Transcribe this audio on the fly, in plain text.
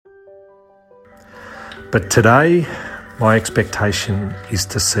But today, my expectation is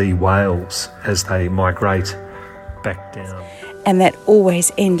to see whales as they migrate back down. And that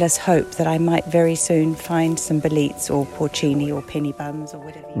always endless hope that I might very soon find some boletes or porcini or penny buns or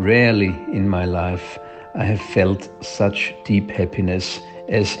whatever. Rarely in my life I have felt such deep happiness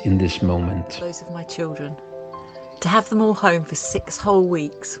as in this moment. Those of my children. To have them all home for 6 whole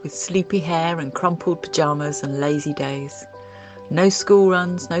weeks with sleepy hair and crumpled pyjamas and lazy days. No school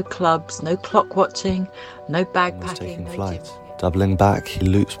runs, no clubs, no clock watching, no bag packing. Taking flight. Doubling back, he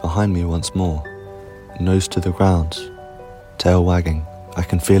loops behind me once more, nose to the ground, tail wagging. I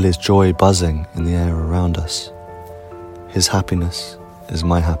can feel his joy buzzing in the air around us. His happiness is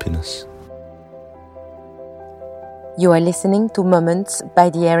my happiness. You are listening to Moments by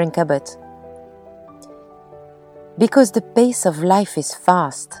the Erin Cabot. Because the pace of life is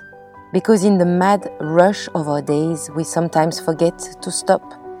fast, because in the mad rush of our days we sometimes forget to stop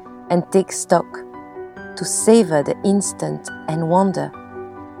and take stock, to savor the instant and wonder.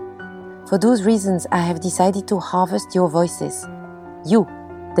 For those reasons, I have decided to harvest your voices, you,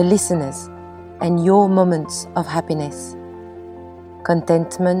 the listeners, and your moments of happiness.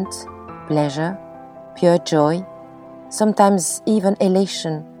 Contentment, pleasure, pure joy, sometimes even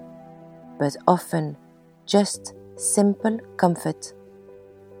elation, but often just simple comfort.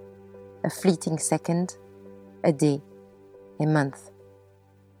 A fleeting second, a day, a month,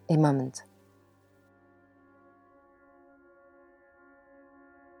 a moment.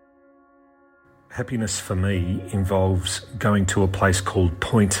 Happiness for me involves going to a place called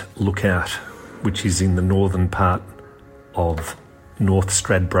Point Lookout, which is in the northern part of North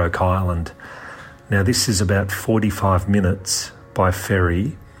Stradbroke Island. Now, this is about 45 minutes by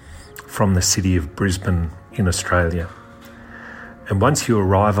ferry from the city of Brisbane in Australia. And once you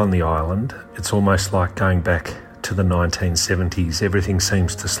arrive on the island, it's almost like going back to the 1970s. Everything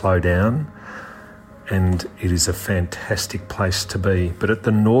seems to slow down, and it is a fantastic place to be. But at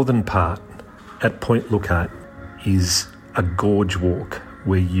the northern part, at Point Lookout, is a gorge walk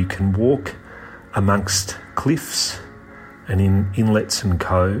where you can walk amongst cliffs and in inlets and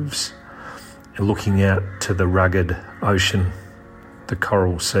coves, looking out to the rugged ocean, the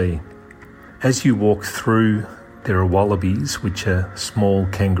Coral Sea. As you walk through, there are wallabies, which are small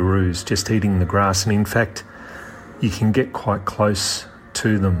kangaroos just eating the grass, and in fact, you can get quite close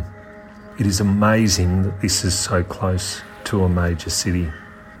to them. It is amazing that this is so close to a major city.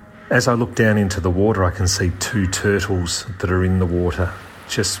 As I look down into the water, I can see 2 turtles that are in the water,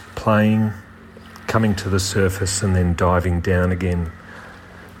 just playing, coming to the surface and then diving down again.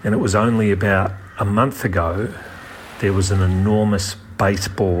 And it was only about a month ago, there was an enormous bait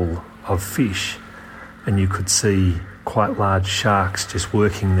ball of fish, and you could see quite large sharks just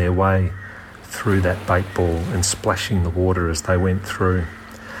working their way through that bait ball and splashing the water as they went through.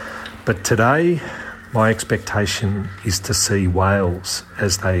 But today, my expectation is to see whales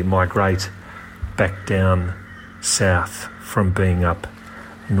as they migrate back down south from being up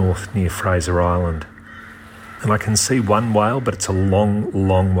north near Fraser Island. And I can see one whale, but it's a long,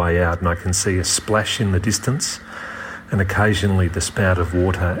 long way out, and I can see a splash in the distance and occasionally the spout of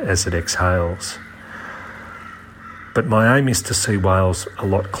water as it exhales. But my aim is to see whales a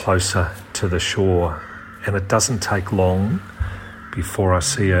lot closer to the shore, and it doesn't take long before I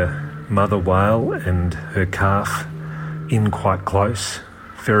see a mother whale and her calf in quite close,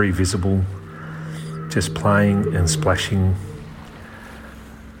 very visible, just playing and splashing.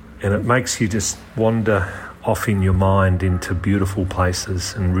 And it makes you just wander off in your mind into beautiful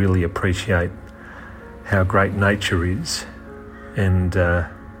places and really appreciate how great nature is and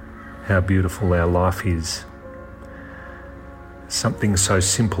how beautiful our life is. Something so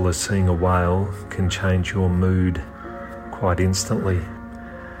simple as seeing a whale can change your mood quite instantly.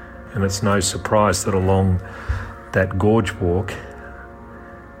 And it's no surprise that along that gorge walk,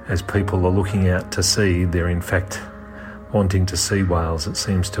 as people are looking out to sea, they're in fact wanting to see whales. It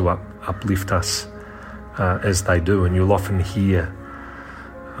seems to uplift us as they do. And you'll often hear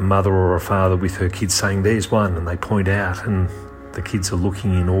a mother or a father with her kids saying, "There's one," and they point out, and the kids are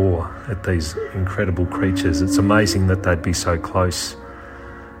looking in awe at these incredible creatures. It's amazing that they'd be so close,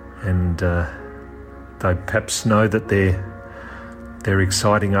 and they perhaps know that they're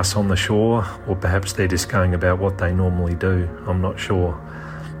exciting us on the shore, or perhaps they're just going about what they normally do. I'm not sure,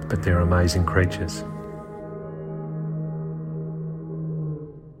 but they're amazing creatures.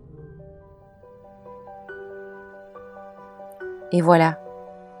 Et voilà.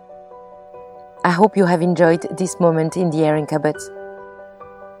 I hope you have enjoyed this moment in the Erin Cabot.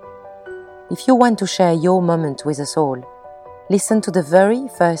 If you want to share your moment with us all, listen to the very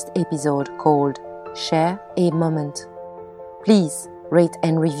first episode called Share a Moment. Please rate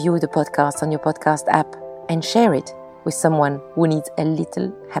and review the podcast on your podcast app and share it with someone who needs a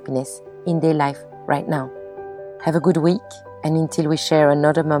little happiness in their life right now. Have a good week, and until we share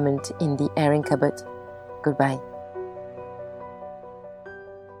another moment in the airing cupboard, goodbye.